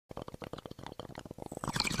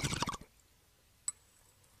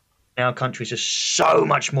Our countries are so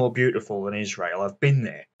much more beautiful than Israel. I've been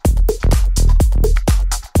there.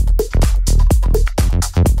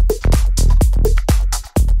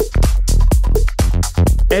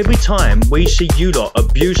 Every time we see you lot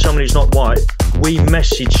abuse someone who's not white, we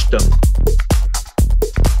message them.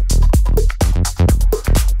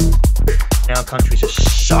 Our countries are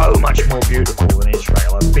so much more beautiful than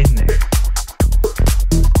Israel. I've been there.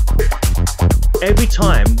 Every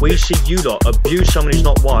time we see you lot abuse someone who's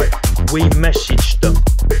not white, we message them.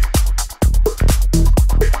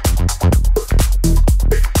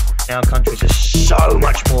 Our countries are so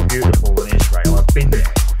much more beautiful than Israel. I've been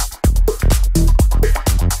there.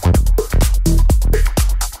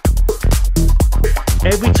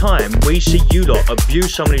 Every time we see you lot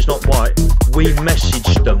abuse someone who's not white, we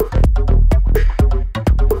message them.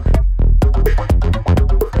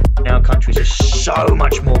 Our countries are so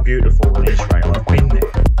much more beautiful than Israel. I've been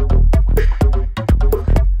there.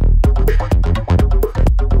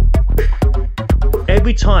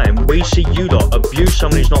 Every time we see you lot abuse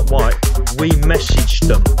someone who's not white, we message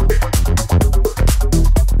them.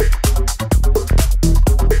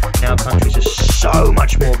 Our countries are so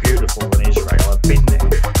much more beautiful than Israel. I've been there.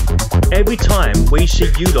 Every time we see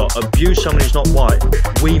you lot abuse someone who's not white,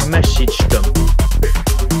 we message them.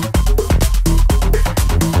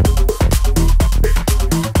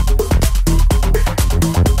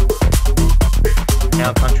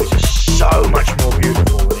 Our countries are so much more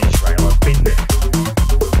beautiful than Israel. I've been there.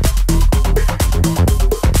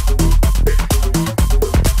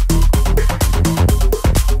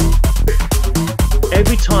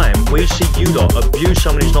 Every time we see you lot abuse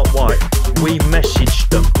someone who's not white, we message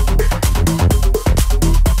them.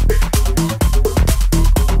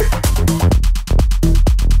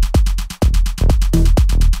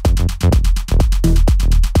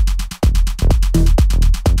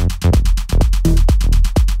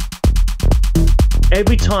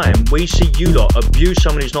 Every time we see you lot abuse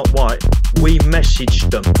someone who's not white, we message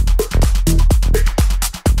them.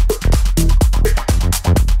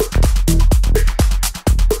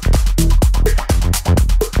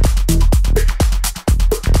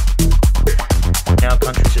 Our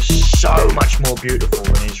countries are so much more beautiful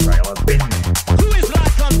than Israel. I've been there. Who is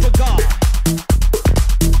like unto God?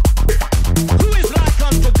 Who is like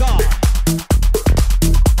unto God?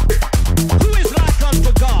 Who is like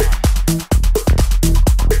unto God?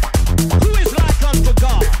 Who is like unto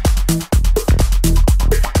God?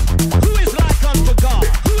 Who is like unto God? Who is like unto God?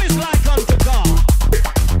 Who is like unto God?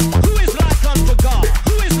 Who is like unto God?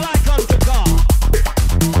 Who is like unto God?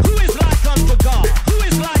 Who is like unto God?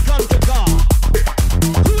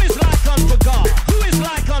 Who is like unto God? Who is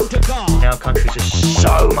like unto God? Our countries are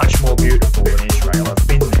so much more beautiful than Israel. I've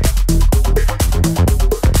been there.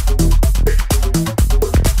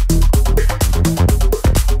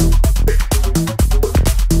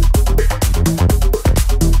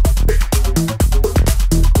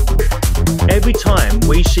 Every time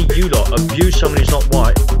we see you lot abuse someone who's not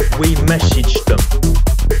white, we message them.